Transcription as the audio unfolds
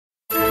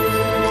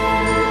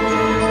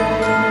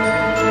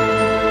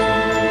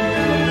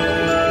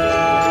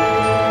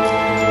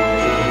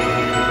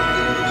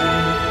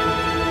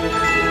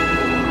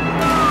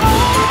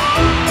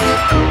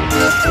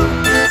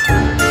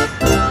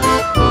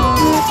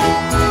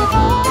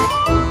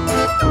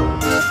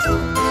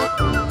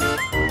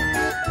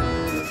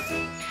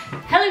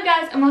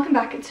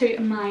to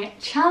my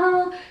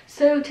channel.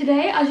 So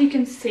today, as you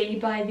can see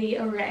by the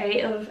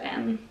array of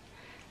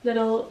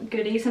little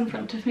goodies in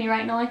front of me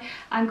right now,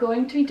 I'm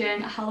going to be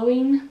doing a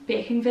Halloween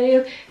baking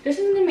video. This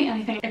isn't going to be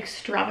anything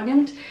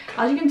extravagant.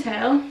 As you can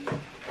tell,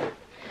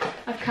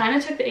 I've kind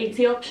of took the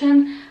easy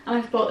option and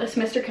I've bought this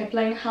Mr.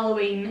 Kipling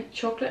Halloween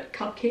chocolate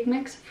cupcake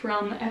mix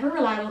from Ever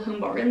Reliable Home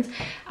Bargains,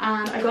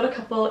 and I got a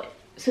couple.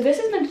 So this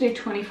is meant to do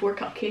 24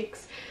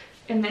 cupcakes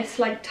in this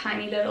like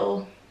tiny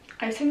little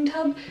icing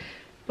tub,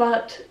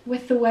 but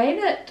with the way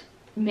that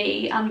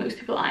me and most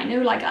people I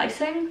know like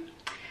icing,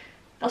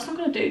 that's not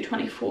going to do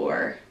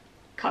 24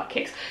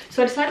 cupcakes.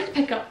 So I decided to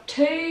pick up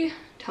 2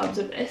 tubs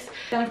of this.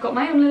 Then I've got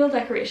my own little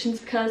decorations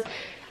because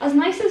as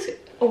nice as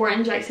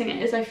orange icing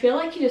is, I feel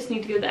like you just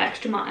need to go the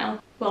extra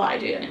mile. Well, I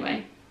do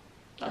anyway.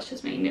 That's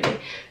just me maybe.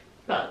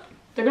 But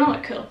they're gonna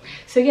look cool.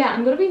 So yeah,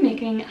 I'm gonna be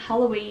making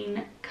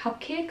Halloween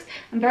cupcakes.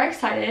 I'm very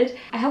excited.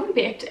 I haven't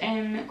baked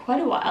in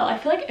quite a while. I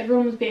feel like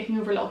everyone was baking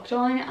over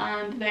lockdown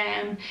and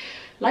then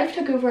life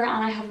took over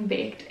and I haven't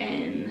baked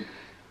in,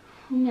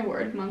 oh my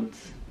word,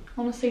 months.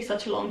 Honestly,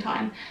 such a long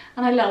time.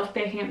 And I love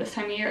baking at this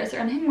time of year. Is there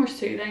anything more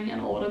soothing in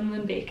autumn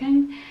than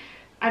baking?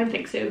 I don't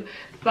think so.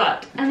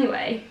 But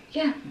anyway,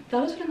 yeah,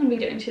 that is what I'm going to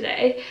be doing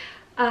today.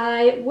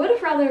 I would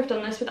have rather have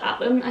done this with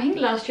Adam. I think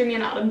last year me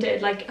and Adam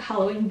did like a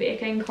Halloween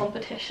baking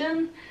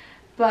competition.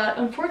 But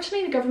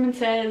unfortunately the government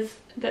says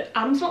that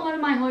Adam's not allowed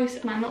in my house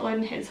and I'm not allowed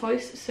in his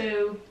house.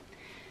 So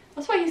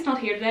that's why he's not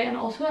here today. And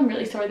also I'm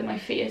really sorry that my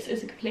face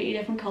is a completely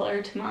different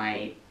colour to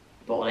my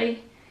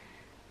body.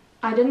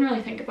 I didn't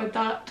really think about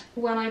that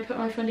when I put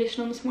my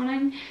foundation on this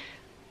morning.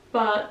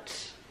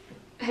 But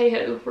hey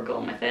ho, we're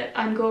going with it.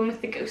 I'm going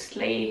with the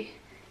ghostly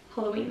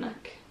Halloween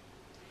look.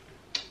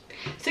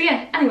 So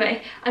yeah,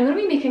 anyway, I'm going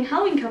to be making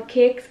Halloween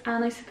cupcakes,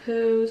 and I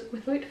suppose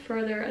without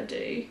further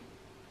ado,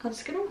 I'll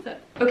just get on with it.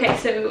 Okay,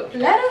 so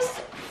let us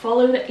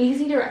follow the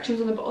easy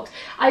directions on the box.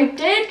 I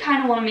did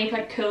kind of want to make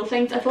like cool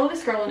things. I follow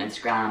this girl on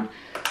Instagram,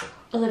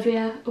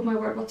 Olivia. Oh my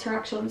word, what's her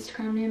actual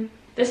Instagram name?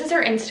 This is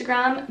her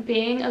Instagram,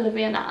 being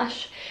Olivia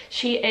Nash.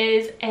 She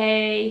is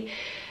a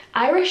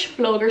Irish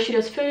blogger. She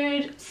does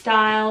food,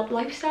 style,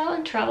 lifestyle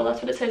and travel.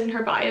 That's what it says in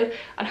her bio,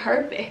 and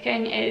her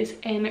baking is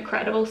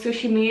incredible. So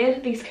she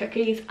made these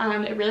cookies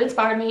and it really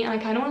inspired me, and I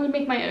kind of wanted to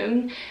make my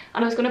own, and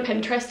I was going to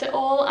Pinterest it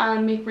all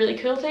and make really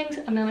cool things,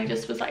 and then I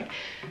just was like,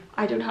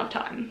 I don't have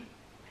time.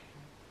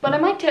 But I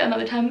might do it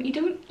another time. You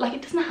don't, like,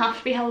 it doesn't have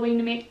to be Halloween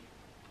to make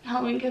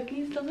Halloween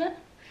cookies, does it?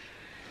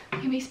 It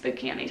can be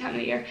spooky any time of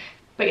the year.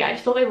 But yeah, I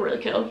just thought they were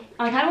really cool, and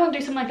I kind of want to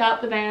do something like that,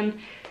 but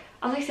then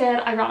as I said,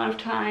 I ran out of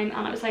time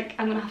and I was like,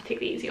 I'm gonna have to take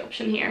the easy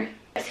option here.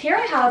 So here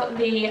I have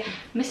the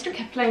Mr.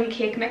 Kipling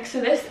cake mix. So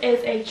this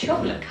is a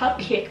chocolate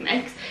cupcake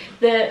mix.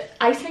 The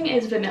icing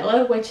is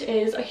vanilla, which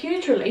is a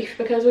huge relief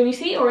because when you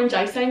see orange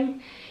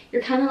icing,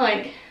 you're kind of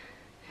like,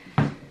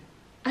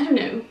 I don't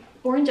know,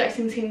 orange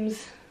icing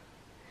seems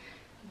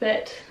a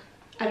bit,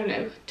 I don't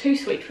know, too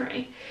sweet for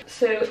me.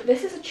 So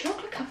this is a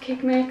chocolate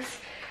cupcake mix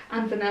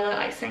and vanilla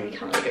icing. You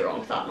can't really go wrong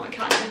with that now,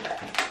 can you?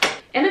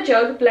 In a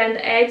jug, blend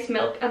eggs,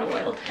 milk and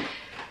oil.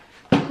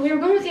 We were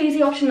going with the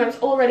easy option and I was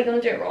already going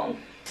to do it wrong.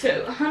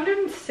 So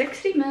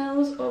 160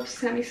 ml of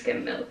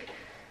semi-skim milk.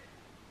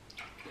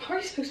 How are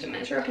you supposed to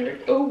measure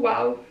 100? Oh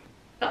wow,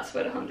 that's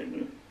about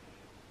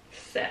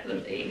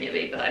 170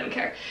 maybe, but I don't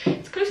care.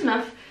 It's close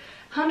enough.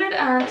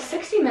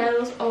 160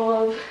 ml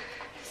of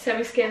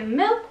semi-skim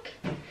milk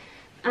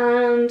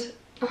and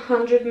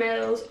 100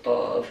 ml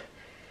of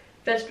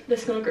this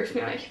is going to gross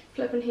me out. I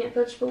flipping hate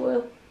vegetable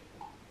oil.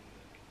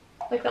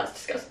 Like, that's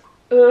disgusting.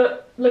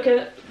 Look at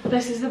it.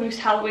 This is the most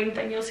Halloween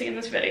thing you'll see in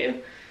this video.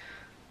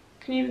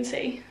 Can you even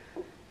see?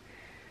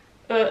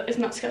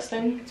 Isn't that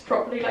disgusting? It's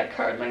probably like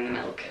curdling the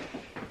milk.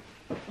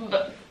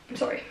 I'm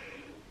sorry.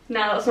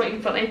 Nah, that's not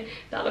even funny.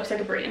 That looks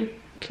like a brain.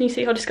 Can you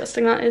see how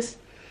disgusting that is?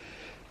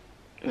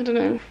 I don't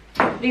know.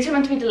 These are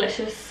meant to be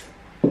delicious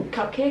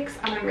cupcakes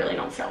and I'm really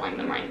not selling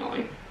them right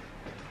now.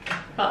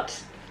 But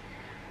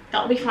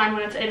that'll be fine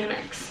when it's in the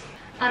mix.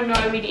 And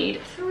now we need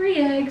 3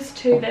 eggs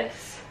to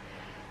this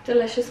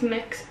delicious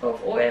mix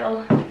of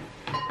oil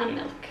and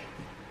milk.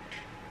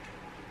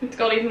 It's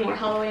got even more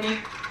Halloween.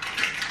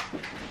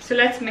 So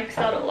let's mix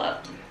that all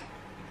up.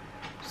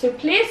 So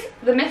place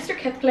the Mr.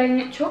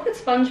 Kipling chocolate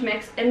sponge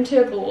mix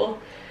into a bowl.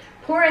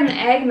 Pour in the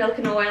egg, milk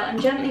and oil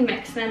and gently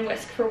mix, then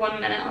whisk for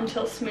 1 minute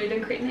until smooth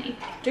and creamy.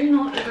 Do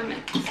not over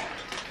mix.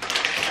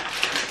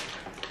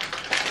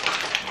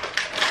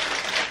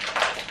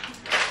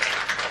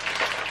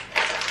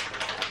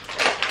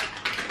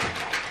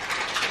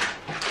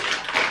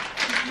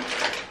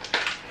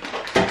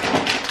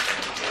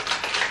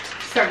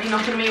 Certainly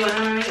not going to be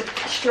winning any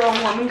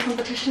strong woman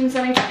competitions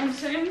anytime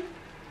soon.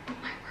 Oh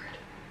my word.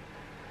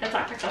 Let's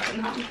act like that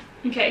didn't happen.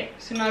 Okay,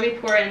 so now we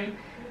pour in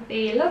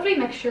the lovely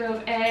mixture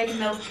of egg,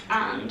 milk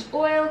and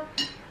oil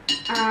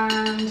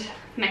and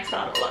mix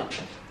that all up.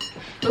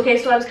 Okay,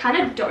 so I was kind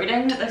of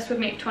doubting that this would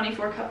make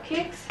 24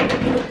 cupcakes,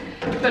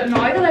 but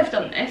now that I've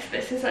done this,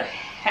 this is a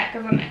heck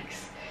of a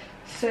mix.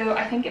 So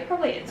I think it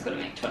probably is going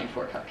to make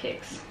 24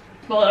 cupcakes.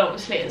 Well, it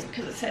obviously is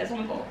because it says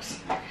on the box.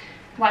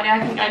 Why do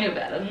I think I know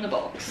better than the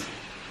box?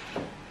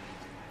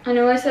 I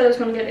know I said I was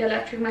going to get the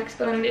electric mix,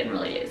 but I'm being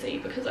really lazy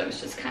because I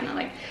was just kind of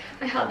like,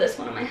 I had this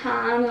one in my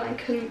hand and I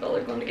couldn't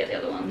bother going to get the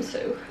other one,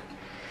 so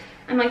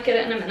I might get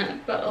it in a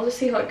minute, but I'll just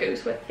see how it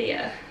goes with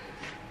the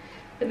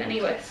mini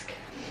whisk.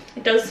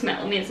 It does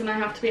smell amazing, I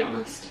have to be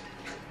honest.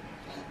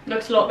 It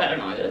looks a lot better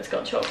now that it's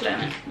got chocolate in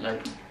it.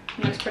 Like,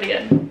 it looks pretty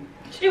good. Do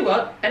you know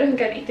what? I don't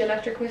think I need the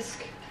electric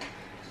whisk.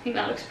 I think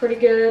that looks pretty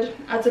good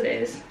as it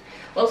is.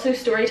 Also,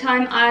 story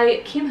time.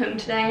 I came home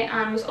today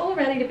and was all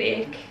ready to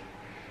bake.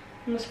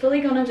 And was fully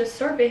gonna just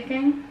start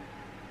baking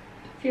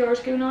a few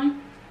hours ago now.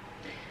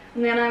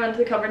 And then I went to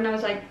the cupboard and I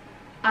was like,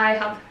 I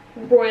have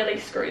royally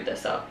screwed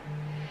this up.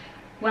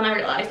 When I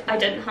realised I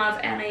didn't have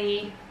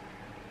any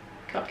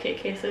cupcake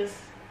cases.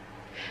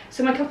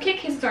 So my cupcake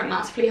cases aren't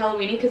massively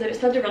Halloweeny because I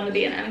just had to run to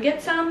B&M and get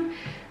some.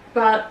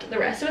 But the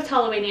rest of it's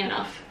Halloweeny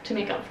enough to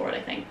make up for it,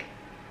 I think.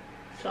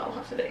 So that'll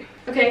have to do.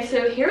 Okay,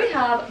 so here we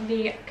have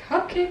the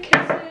cupcake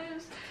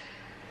cases.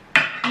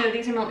 No,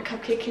 these are not the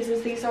cupcake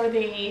cases, these are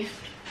the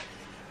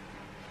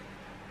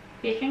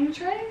baking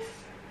trays.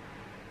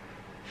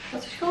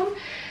 That's what you call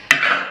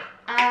them.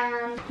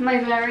 And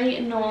my very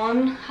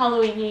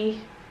non-Halloweeny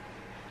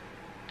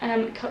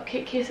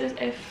cupcake cases,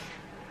 if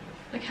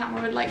the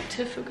camera would like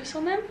to focus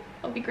on them,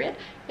 that'll be great.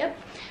 Yep,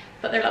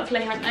 but they're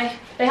lovely, aren't they?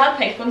 They had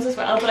pink ones as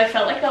well, but I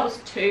felt like that was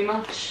too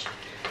much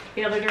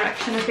the other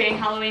direction of being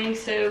Halloweeny,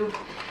 so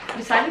I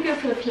decided to go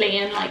for the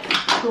plain like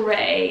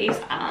greys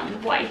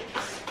and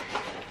whites.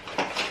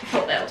 I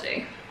thought they'll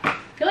do. I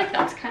feel like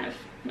that's kind of,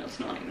 no, it's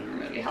not even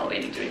remotely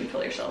Halloweeny doing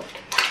for yourself.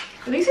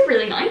 But these are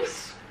really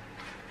nice.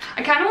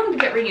 I kind of wanted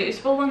to get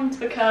reusable ones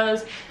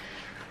because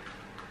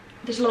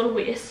there's a lot of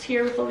waste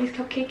here with all these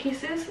cupcake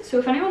cases. So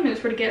if anyone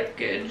knows where to get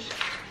good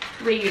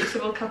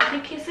reusable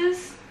cupcake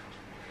cases,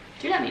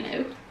 do let me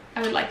know.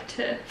 I would like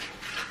to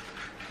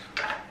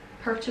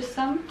purchase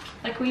some,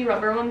 like wee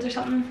rubber ones or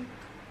something.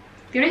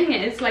 The only thing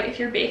is, like, if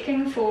you're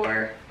baking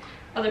for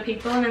other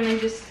people and then they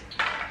just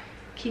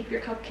keep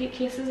your cupcake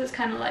cases, it's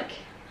kind of like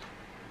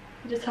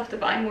you just have to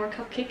buy more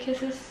cupcake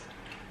cases.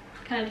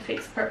 Kind of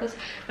defeats the purpose.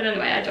 But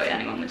anyway, I doubt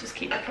anyone would just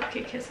keep their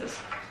cupcake cases.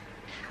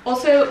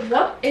 Also,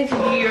 what is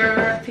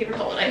your favourite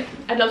holiday?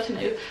 I'd love to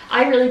know.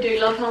 I really do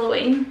love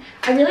Halloween.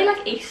 I really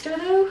like Easter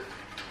though,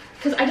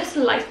 because I just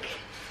like,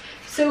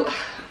 so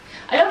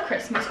I love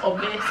Christmas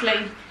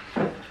obviously,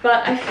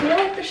 but I feel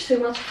like there's so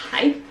much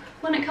hype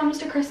when it comes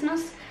to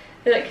Christmas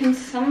that it can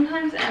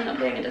sometimes end up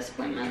being a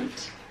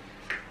disappointment.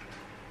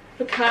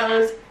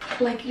 Because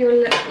like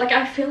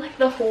I feel like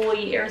the whole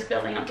year is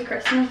building up to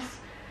Christmas,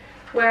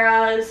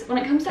 whereas when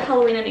it comes to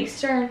Halloween and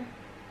Easter,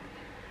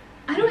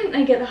 I don't think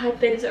they get the hype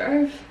they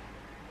deserve,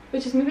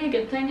 which is maybe a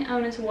good thing,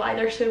 and it's why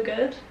they're so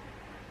good,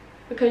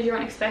 because you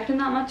weren't expecting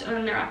that much and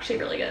then they're actually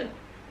really good.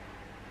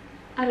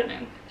 I don't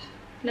know.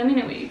 Let me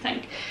know what you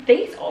think.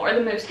 These are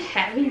the most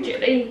heavy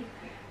duty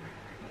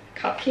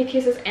cupcake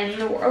cases in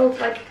the world.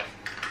 Like,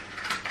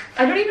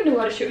 I don't even know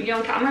how to show you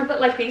on camera, but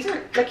like these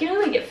are, like, you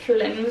know, they get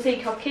flimsy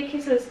cupcake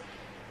cases.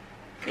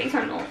 These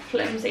are not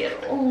flimsy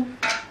at all.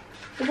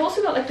 They've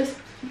also got like this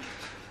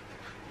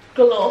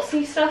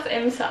glossy stuff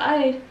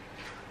inside,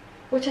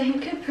 which I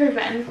think could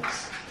prevent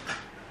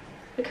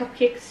the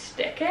cupcake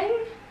sticking,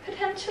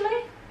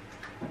 potentially.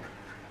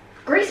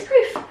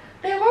 Greaseproof!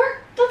 They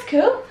are! That's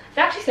cool!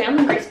 They actually say on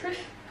them greaseproof,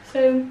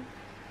 so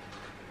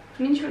it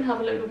means you wouldn't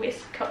have a load of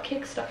waste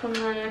cupcake stuck on the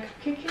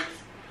cupcake case.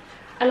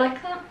 I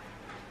like that.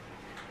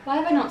 Why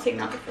have I not seen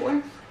that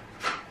before?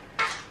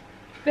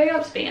 Big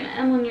ups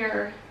B&M on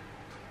your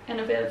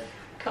innovative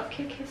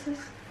cupcake cases.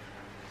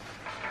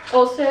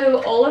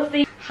 Also, all of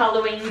the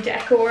Halloween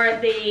decor,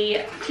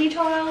 the tea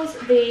towels,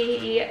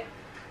 I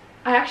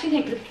actually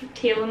think the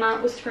table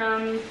mat was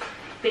from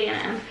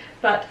B&M,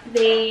 but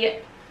the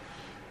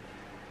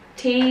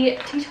tea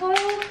towel,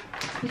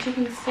 which you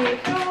can see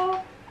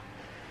here,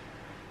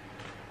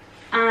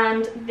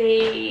 and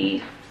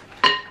the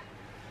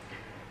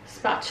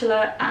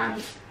spatula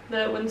and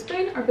the wooden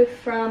spoon are both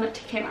from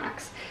TK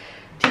Maxx.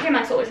 TK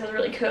Maxx always has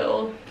really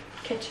cool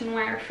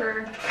kitchenware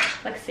for,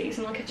 like,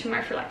 seasonal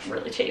kitchenware for like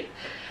really cheap.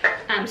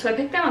 So I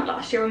picked them up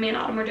last year when me and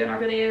Adam were doing our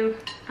video,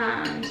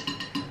 and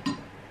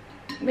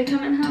they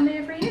come in handy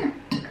every year.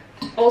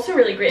 Also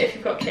really great if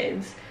you've got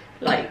kids.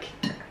 Like,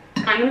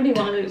 I'm gonna be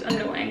one of those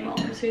annoying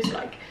moms who's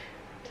like,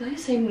 did I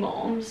say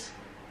moms?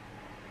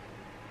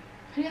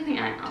 Who do you think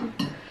I am?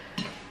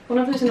 One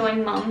of those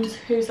annoying mums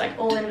who's like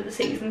all into the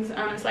seasons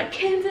and it's like,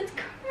 kids, it's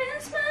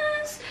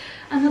Christmas,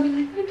 and they'll be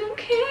like, I don't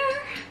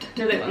care.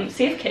 No, they won't.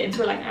 See if kids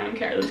were like, I don't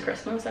care, it's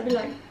Christmas, I'd be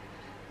like,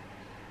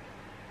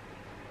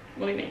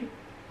 what do you mean?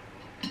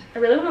 I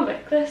really want to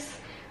lick this,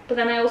 but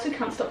then I also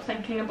can't stop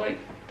thinking about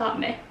that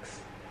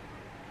mix.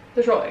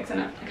 There's raw eggs in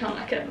it. I can't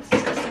lick it. It's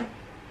disgusting.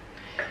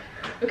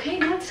 Okay,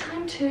 now it's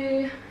time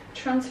to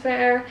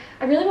transfer.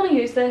 I really want to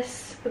use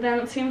this, but then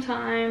at the same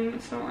time,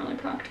 it's not really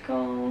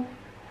practical.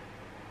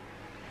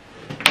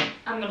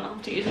 I'm gonna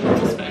have to use a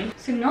normal spoon.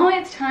 So now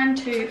it's time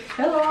to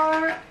fill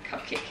our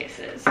cupcake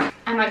cases.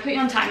 I might put you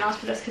on time lapse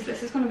for this because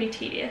this is going to be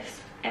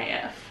tedious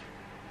AF.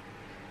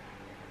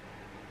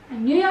 I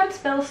knew I'd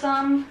spill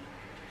some.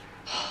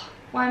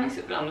 Why am I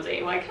so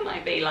clumsy? Why can't I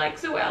be like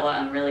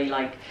Zoella and really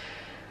like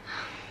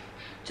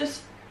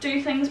just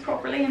do things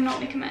properly and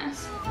not make a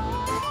mess?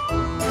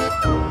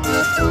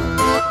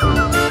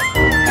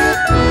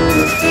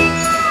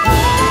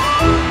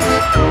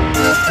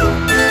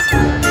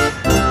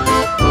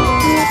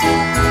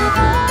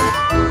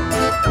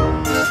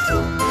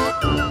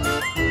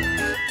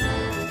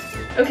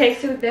 Okay,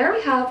 so there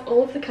we have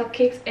all of the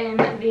cupcakes in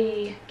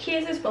the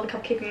cases, well, the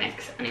cupcake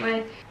mix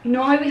anyway.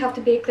 Now we have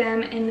to bake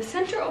them in the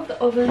center of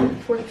the oven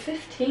for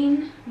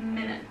 15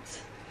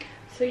 minutes.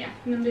 So yeah,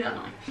 I'm gonna do that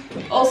now.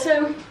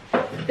 Also,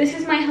 this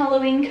is my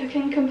Halloween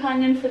cooking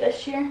companion for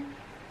this year.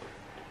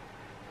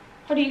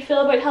 How do you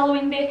feel about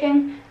Halloween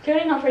baking?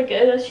 Clearly not very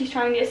good as she's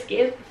trying to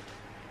escape.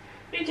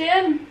 What are you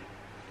doing?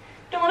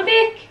 Don't want to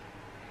bake?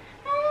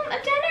 I want my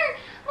dinner!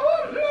 I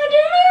want my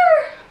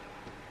dinner!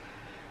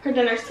 Her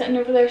dinner's sitting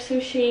over there, so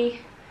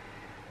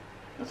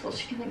that's all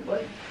she can think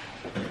about.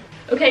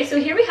 Okay, so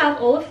here we have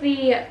all of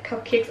the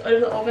cupcakes out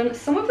of the oven.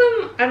 Some of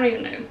them, I don't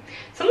even know.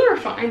 Some of them are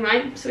fine,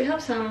 right? So we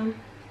have some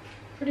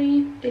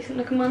pretty decent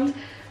looking ones.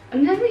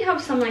 And then we have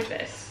some like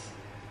this.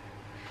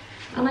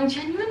 And I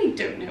genuinely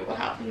don't know what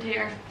happened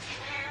here.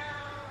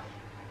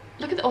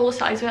 Look at all the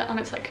size of it and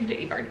it's like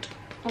completely burnt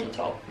on the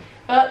top.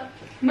 But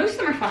most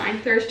of them are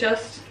fine. There's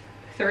just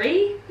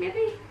 3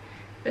 maybe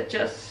that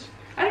just,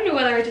 I don't know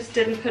whether I just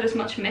didn't put as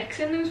much mix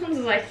in those ones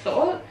as I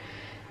thought,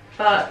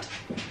 but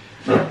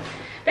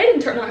they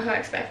didn't turn out how I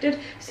expected.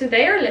 So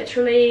they are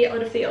literally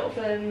out of the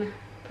oven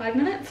 5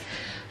 minutes.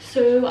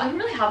 So I don't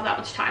really have that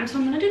much time, so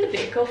I'm gonna do the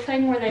bake off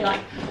thing where they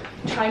like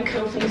try and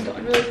cool things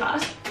down really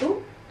fast.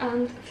 Oh,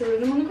 and throw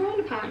them on the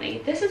ground apparently.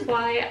 This is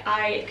why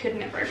I could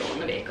never go on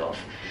the bake off,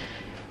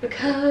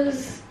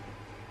 because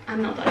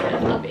I'm not that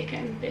good at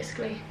baking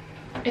basically.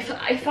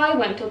 If I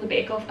went on the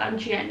bake off and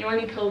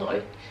genuinely pulled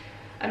out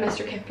a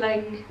Mr.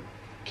 Kipling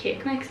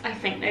cake mix, I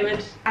think they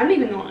would, I don't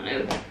even want to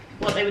know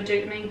what they would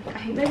do to me. I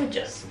think they would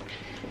just,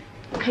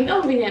 I think that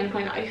would be the end of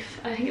my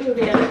life. I think it would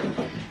be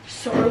a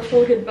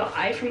sorrowful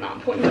goodbye from that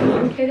point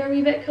on. Okay, they're a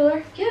wee bit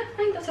cooler. Yeah, I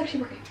think that's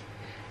actually working.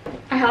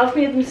 I have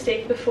made the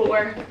mistake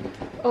before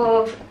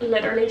of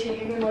literally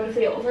taking them out of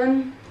the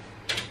oven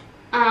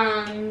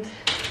and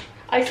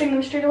icing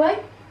them straight away.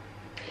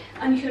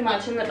 And you can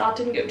imagine that that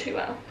didn't go too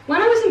well.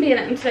 When I was in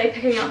B&M today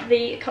picking up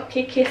the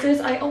cupcake cases,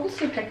 I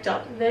also picked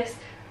up this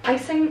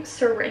icing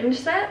syringe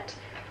set.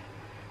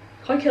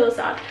 How cool is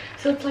that?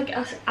 So it's like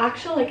an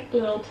actual like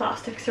little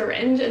plastic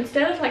syringe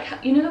instead of like,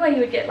 you know the way you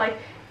would get like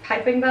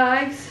piping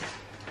bags,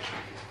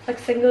 like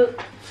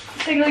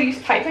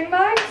single-use piping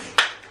bags.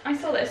 I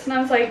saw this and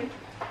I was like,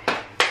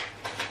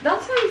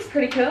 that sounds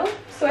pretty cool.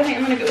 So I think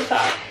I'm gonna go with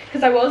that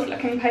because I was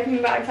looking at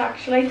piping bags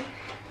actually,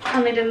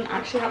 and they didn't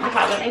actually happen to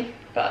have any.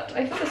 But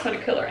I thought this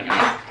sounded cooler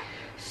anyway.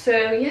 So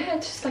yeah,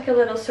 it's just like a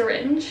little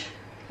syringe.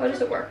 How does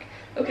it work?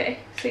 Okay,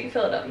 so you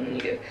fill it up and then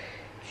you go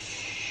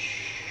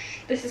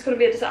shh. This is going to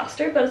be a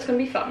disaster, but it's going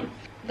to be fun.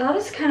 That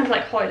is kind of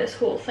like how this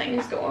whole thing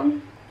is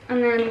going.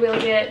 And then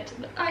we'll get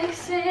the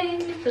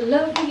icing, the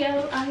lovely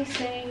yellow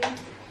icing.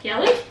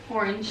 Yellow?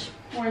 Orange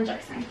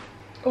icing.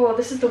 Oh,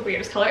 this is the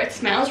weirdest colour. It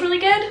smells really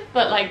good,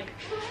 but like,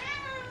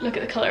 look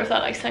at the colour of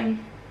that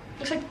icing.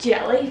 Looks like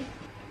jelly.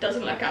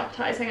 Doesn't look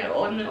appetizing at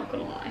all, I'm not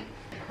going to lie.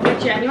 I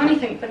genuinely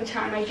think by the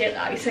time I get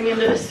icing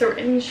into the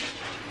syringe,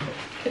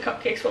 the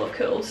cupcakes will have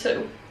cooled, so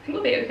I think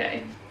we'll be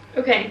okay.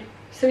 Okay,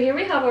 so here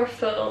we have our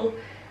full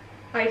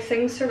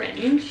icing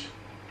syringe.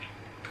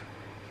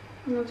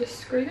 And I'll just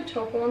screw the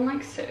top on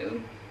like so.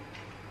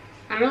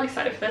 I'm really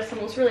excited for this. I'm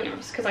also really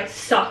nervous because I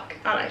suck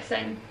at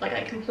icing. Like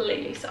I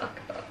completely suck,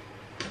 but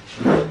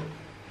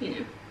you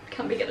know,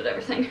 can't be good at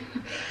everything.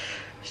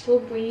 Just a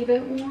wee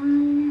bit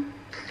warm.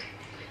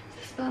 Is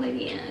this a bad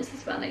idea? Is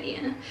this a bad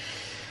idea?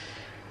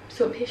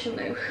 So impatient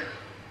now.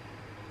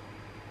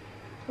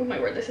 Oh my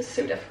word, this is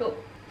so difficult.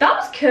 That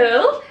was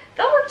cool.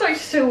 That worked out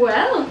so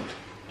well.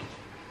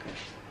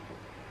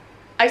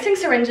 Icing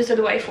syringes are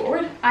the way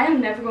forward. I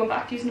am never going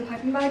back to using a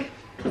piping bag.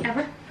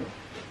 Ever.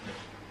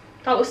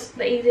 That was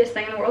the easiest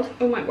thing in the world.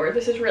 Oh my word,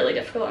 this is really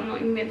difficult. I'm not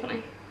even being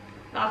funny.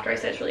 After I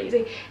said it's really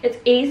easy. It's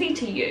easy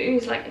to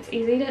use, like it's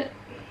easy to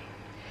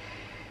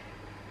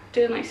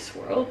do a nice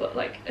swirl, but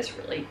like it's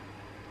really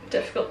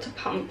difficult to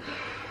pump.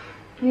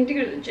 I need to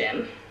go to the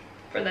gym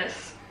for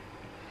this.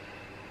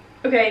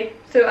 Okay,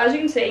 so as you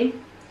can see,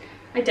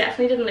 I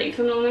definitely didn't leave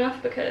them long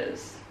enough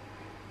because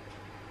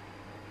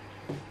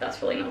that's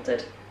fully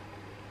melted.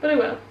 But I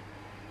will.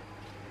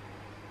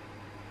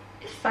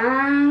 It's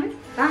fine,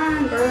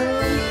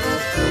 girl.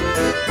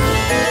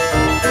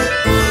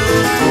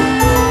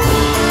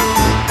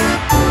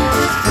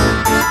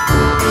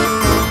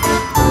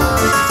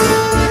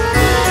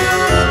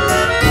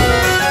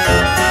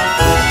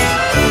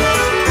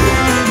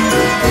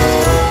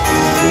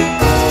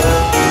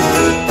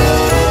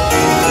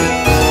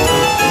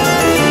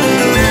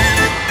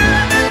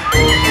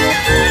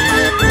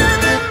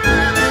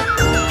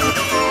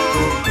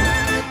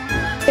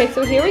 Okay,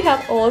 so here we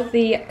have all of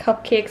the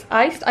cupcakes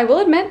iced. I will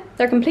admit,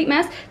 they're a complete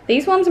mess.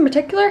 These ones in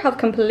particular have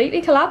completely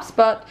collapsed,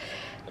 but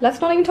let's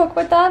not even talk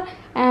about that.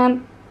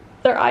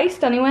 They're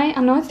iced anyway,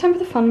 and now it's time for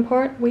the fun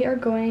part. We are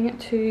going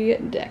to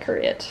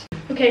decorate.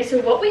 Okay, so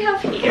what we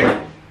have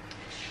here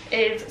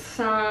is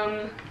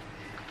some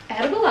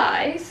edible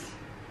eyes,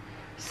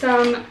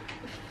 some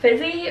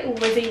fizzy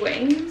wizzy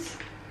wings,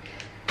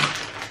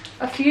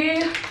 a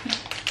few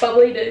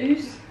bubbly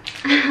doos,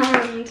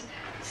 and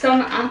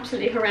some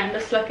absolutely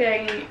horrendous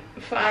looking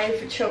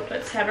 5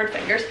 chocolate severed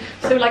fingers.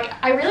 So like,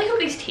 I really hope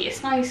these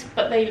taste nice,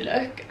 but they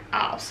look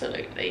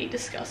absolutely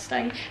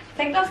disgusting. I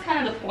think that's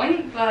kind of the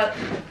point, but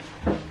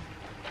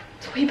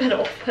it's a wee bit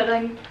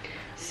off-putting.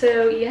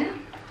 So yeah,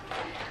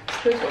 I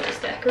suppose we'll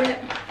just decorate.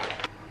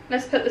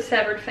 Let's put the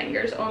severed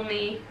fingers on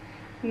the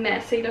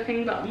messy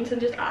looking buttons and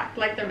just act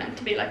like they're meant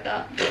to be like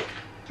that.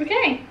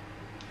 Okay.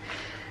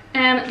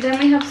 Then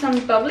we have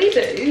some bubbly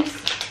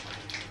doos.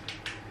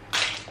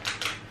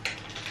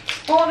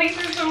 Oh, these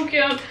are so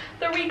cute.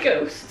 They're wee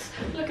ghosts.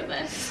 Look at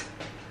this.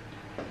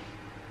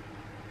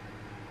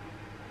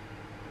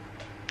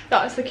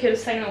 That is the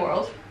cutest thing in the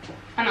world.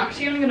 I'm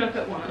actually only going to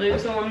put one of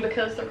those on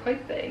because they're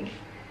quite big.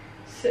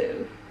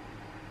 So,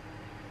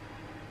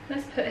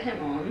 let's put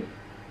him on.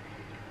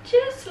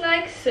 Just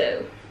like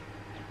so.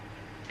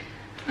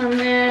 And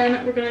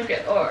then we're going to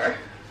get our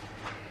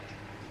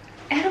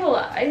edible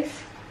eyes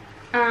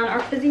and our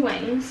fizzy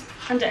wings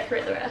and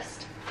decorate the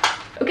rest.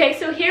 Okay,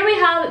 so here we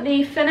have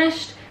the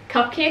finished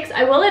cupcakes.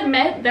 I will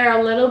admit they're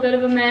a little bit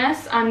of a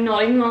mess. I'm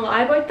not even gonna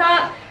lie about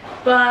that.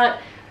 But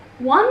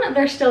 1,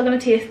 they're still gonna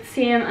taste the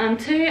same, and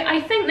 2, I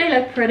think they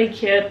look pretty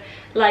cute.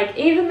 Like,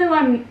 even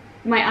though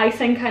my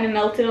icing kind of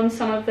melted on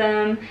some of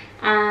them,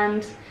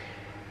 and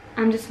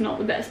I'm just not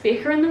the best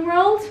baker in the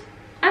world,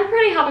 I'm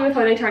pretty happy with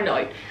how they turned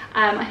out.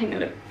 I think they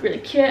look really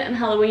cute and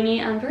Halloweeny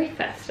and very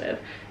festive.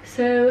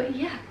 So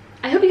yeah,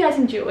 I hope you guys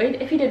enjoyed.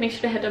 If you did, make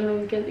sure to head down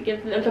and give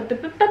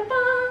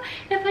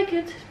if I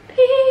could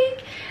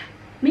speak.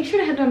 Make sure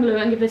to head down below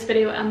and give this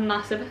video a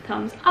massive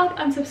thumbs up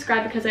and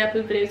subscribe because I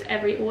upload videos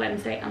every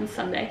Wednesday and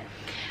Sunday.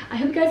 I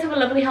hope you guys have a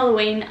lovely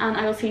Halloween, and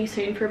I will see you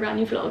soon for a brand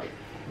new vlog.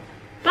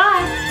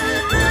 Bye!